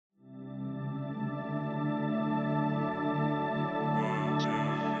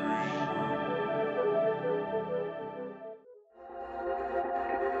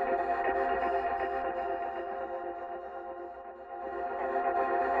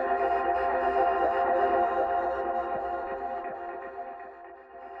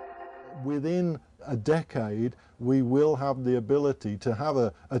within a decade, we will have the ability to have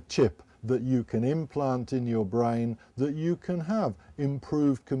a chip that you can implant in your brain, that you can have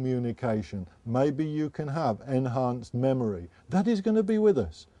improved communication. Maybe you can have enhanced memory. That is going to be with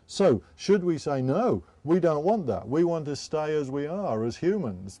us. So, should we say, no, we don't want that. We want to stay as we are, as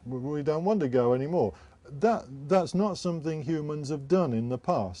humans. We don't want to go anymore. That's not something humans have done in the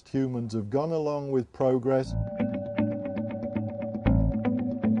past. Humans have gone along with progress.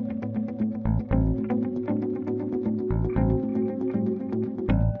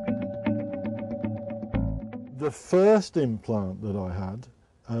 The first implant that I had,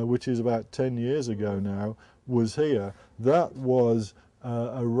 which is about 10 years ago now, was here. That was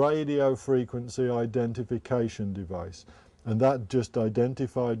a radio frequency identification device, and that just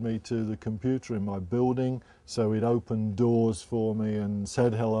identified me to the computer in my building, so it opened doors for me and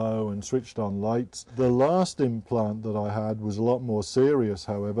said hello and switched on lights. The last implant that I had was a lot more serious,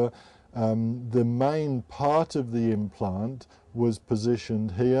 however. The main part of the implant was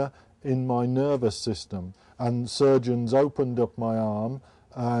positioned here in my nervous system, and surgeons opened up my arm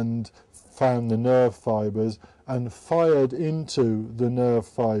and found the nerve fibers and fired into the nerve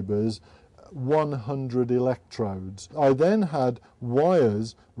fibers 100 electrodes. I then had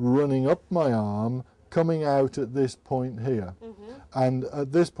wires running up my arm coming out at this point here. And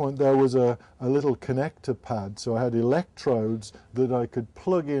at this point there was a little connector pad, so I had electrodes that I could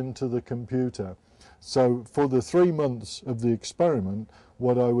plug into the computer. So for the 3 months of the experiment,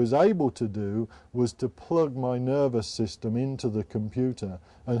 what I was able to do was to plug my nervous system into the computer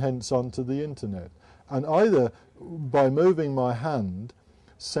and hence onto the internet. And either by moving my hand,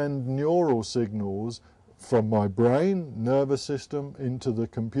 send neural signals from my brain, nervous system, into the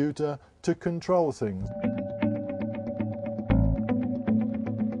computer to control things.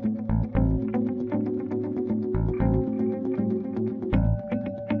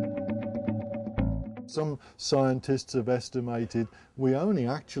 Some scientists have estimated we only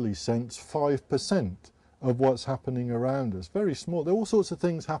actually sense 5% of what's happening around us. Very small. There are all sorts of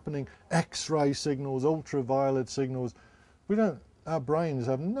things happening, X-ray signals, ultraviolet signals. Our brains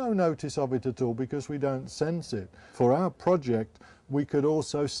have no notice of it at all because we don't sense it. For our project, we could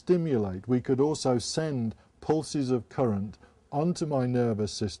also stimulate, we could also send pulses of current onto my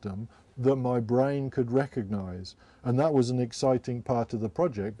nervous system that my brain could recognize. And that was an exciting part of the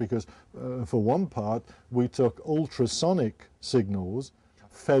project because for one part we took ultrasonic signals,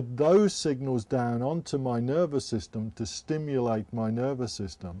 fed those signals down onto my nervous system to stimulate my nervous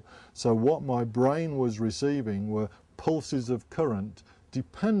system. So what my brain was receiving were pulses of current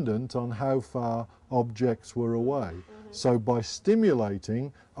dependent on how far objects were away. So by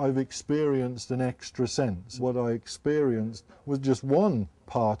stimulating, I've experienced an extra sense. What I experienced was just one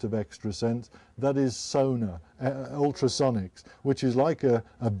part of extra sense, that is sonar, ultrasonics, which is like a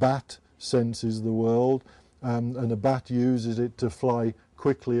bat senses the world, and a bat uses it to fly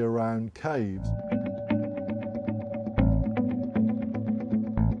quickly around caves.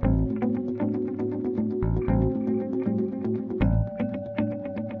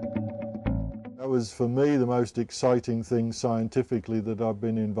 That was for me the most exciting thing scientifically that I've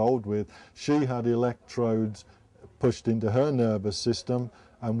been involved with. She had electrodes pushed into her nervous system,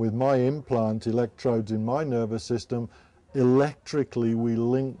 and with my implant, electrodes in my nervous system, electrically we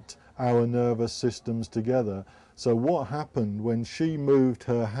linked our nervous systems together. So what happened when she moved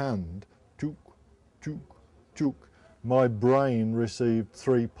her hand, chook, chook, chook, my brain received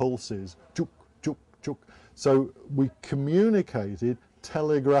 3 pulses, chook, chook, chook. So we communicated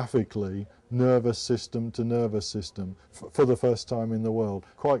telegraphically, nervous system to nervous system, for the first time in the world.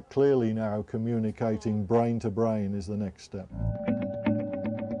 Quite clearly now, communicating brain to brain is the next step.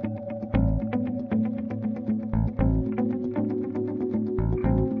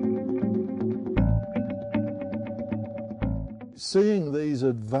 Seeing these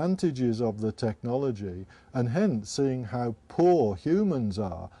advantages of the technology, and hence seeing how poor humans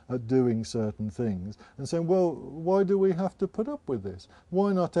are at doing certain things, and saying, well, why do we have to put up with this?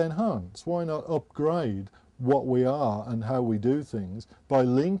 Why not enhance? Why not upgrade what we are and how we do things by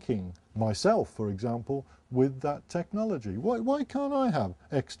linking myself, for example, with that technology? Why can't I have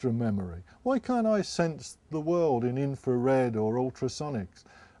extra memory? Why can't I sense the world in infrared or ultrasonics?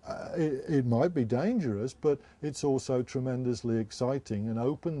 It might be dangerous, but it's also tremendously exciting and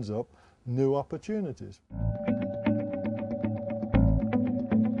opens up new opportunities.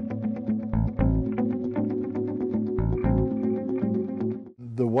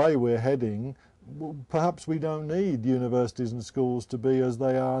 The way we're heading, perhaps we don't need universities and schools to be as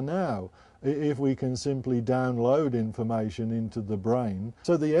they are now, if we can simply download information into the brain.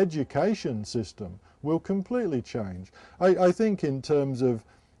 So the education system will completely change. I think in terms of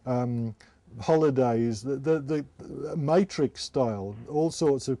holidays, the matrix style, all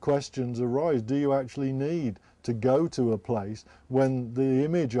sorts of questions arise. Do you actually need to go to a place when the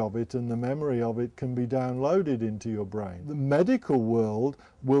image of it and the memory of it can be downloaded into your brain? The medical world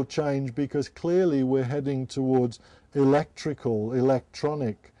will change because clearly we're heading towards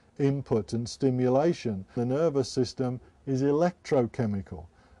electronic input and stimulation. The nervous system is electrochemical,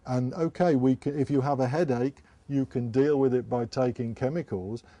 and okay, if you have a headache, you can deal with it by taking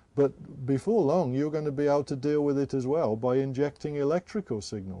chemicals, but before long you're going to be able to deal with it as well by injecting electrical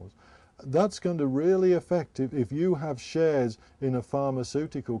signals. That's going to really affect, if you have shares in a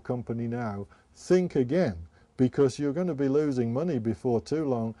pharmaceutical company now, think again, because you're going to be losing money before too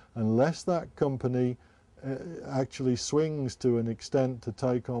long unless that company actually swings to an extent to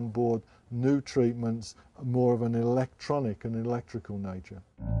take on board new treatments, more of an electronic and electrical nature.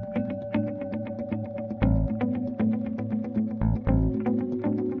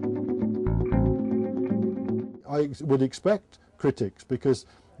 I would expect critics, because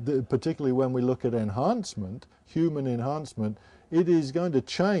particularly when we look at enhancement, human enhancement, it is going to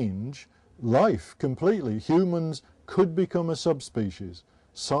change life completely. Humans could become a subspecies.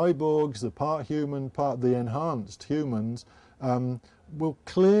 Cyborgs, the part human, part the enhanced humans, will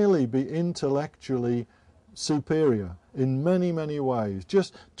clearly be intellectually superior in many, many ways.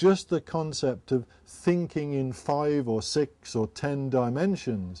 Just the concept of thinking in 5 or 6 or 10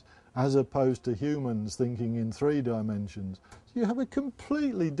 dimensions as opposed to humans thinking in 3 dimensions. So you have a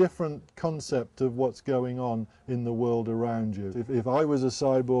completely different concept of what's going on in the world around you. If I was a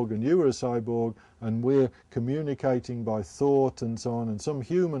cyborg and you were a cyborg and we're communicating by thought and so on, and some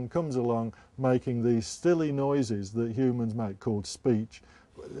human comes along making these silly noises that humans make called speech,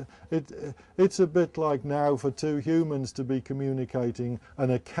 it's a bit like now for 2 humans to be communicating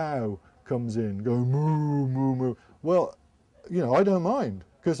and a cow comes in going moo, moo, moo. Well, you know, I don't mind,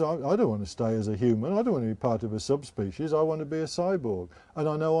 because I don't want to stay as a human. I don't want to be part of a subspecies. I want to be a cyborg. And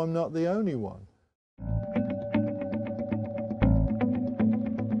I know I'm not the only one.